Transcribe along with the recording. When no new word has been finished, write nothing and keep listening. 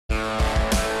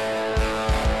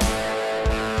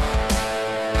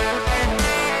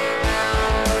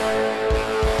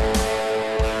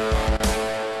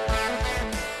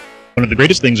One of the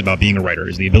greatest things about being a writer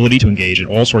is the ability to engage in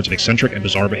all sorts of eccentric and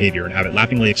bizarre behavior and have it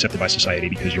laughingly accepted by society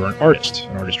because you're an artist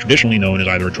traditionally known as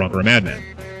either a drunk or a madman.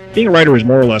 Being a writer is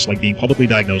more or less like being publicly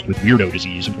diagnosed with weirdo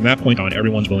disease, and from that point on,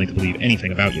 everyone's willing to believe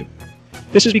anything about you.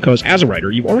 This is because, as a writer,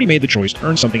 you've already made the choice to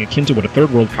earn something akin to what a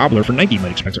third-world cobbler for Nike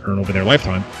might expect to earn over their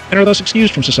lifetime, and are thus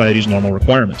excused from society's normal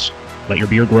requirements. Let your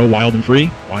beard grow wild and free?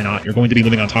 Why not? You're going to be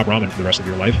living on top ramen for the rest of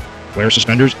your life. Wear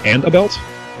suspenders and a belt?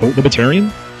 Vote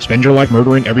libertarian? Spend your life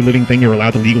murdering every living thing you're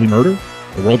allowed to legally murder?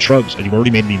 The world shrugs, as you've already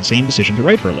made the insane decision to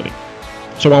write for a living.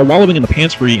 So while wallowing in the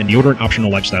pants-free and deodorant-optional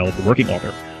lifestyle of the working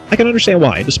author, I can understand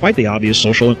why, despite the obvious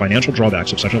social and financial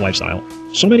drawbacks of such a lifestyle,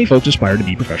 so many folks aspire to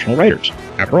be professional writers.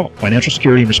 After all, financial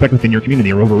security and respect within your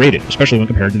community are overrated, especially when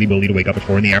compared to the ability to wake up at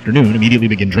 4 in the afternoon, immediately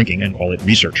begin drinking, and call it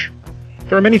research.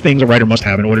 There are many things a writer must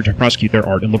have in order to prosecute their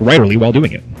art and look writerly while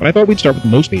doing it, but I thought we'd start with the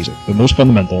most basic, the most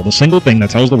fundamental, the single thing that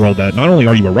tells the world that not only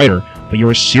are you a writer, but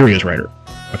you're a serious writer.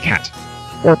 A cat.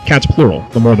 Or cats plural,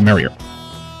 the more the merrier.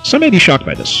 Some may be shocked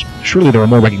by this. Surely there are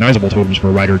more recognizable totems for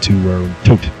a writer to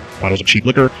tote. Bottles of cheap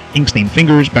liquor, ink-stained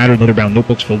fingers, battered leather-bound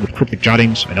notebooks filled with cryptic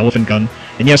jottings, an elephant gun,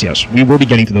 and yes, we will be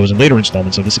getting to those in later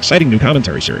installments of this exciting new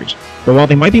commentary series. But while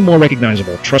they might be more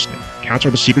recognizable, trust me, cats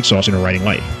are the secret sauce in a writing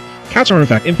life. Cats are in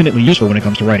fact infinitely useful when it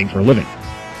comes to writing for a living.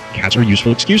 Cats are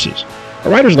useful excuses. A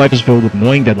writer's life is filled with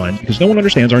annoying deadlines because no one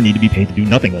understands our need to be paid to do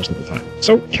nothing most of the time.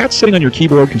 So cats sitting on your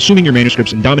keyboard, consuming your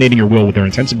manuscripts, and dominating your will with their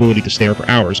intense ability to stare for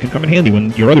hours can come in handy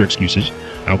when your other excuses,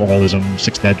 alcoholism,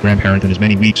 sick dead grandparent in as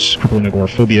many weeks, crippling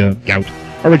agoraphobia, gout,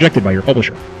 are rejected by your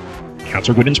publisher. Cats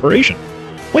are good inspiration.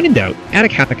 When in doubt, add a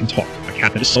cat that can talk, a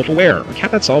cat that is self-aware, a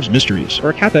cat that solves mysteries,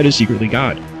 or a cat that is secretly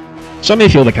God. Some may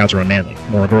feel that cats are unmanly,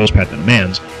 more a girl's pet than a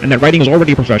man's, and that writing is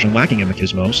already a profession lacking in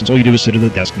machismo since all you do is sit at the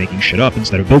desk making shit up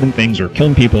instead of building things or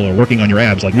killing people or working on your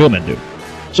abs like real men do.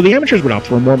 So the amateurs would opt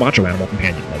for a more macho animal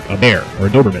companion, like a bear, or a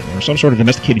Doberman, or some sort of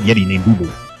domesticated yeti named Boo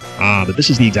Boo. But this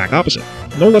is the exact opposite.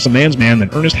 No less a man's man than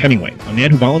Ernest Hemingway, a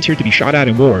man who volunteered to be shot at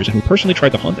in wars and who personally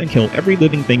tried to hunt and kill every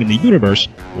living thing in the universe,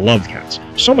 loved cats.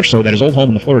 So much so that his old home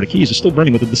in the Florida Keys is still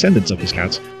brimming with the descendants of his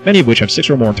cats, many of which have 6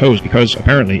 or more toes because,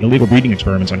 apparently, illegal breeding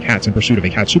experiments on cats in pursuit of a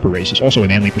cat super race is also a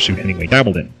manly pursuit Hemingway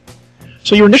dabbled in.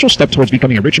 So your initial step towards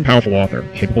becoming a rich and powerful author,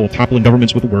 capable of toppling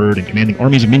governments with a word and commanding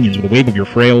armies of minions with a wave of your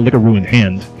frail, liquor-ruined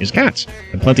hand, is cats,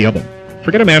 and plenty of them.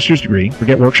 Forget a master's degree,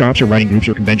 forget workshops or writing groups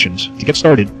or conventions. To get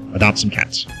started, adopt some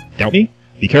cats. Doubt me?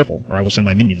 Be careful, or I will send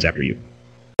my minions after you.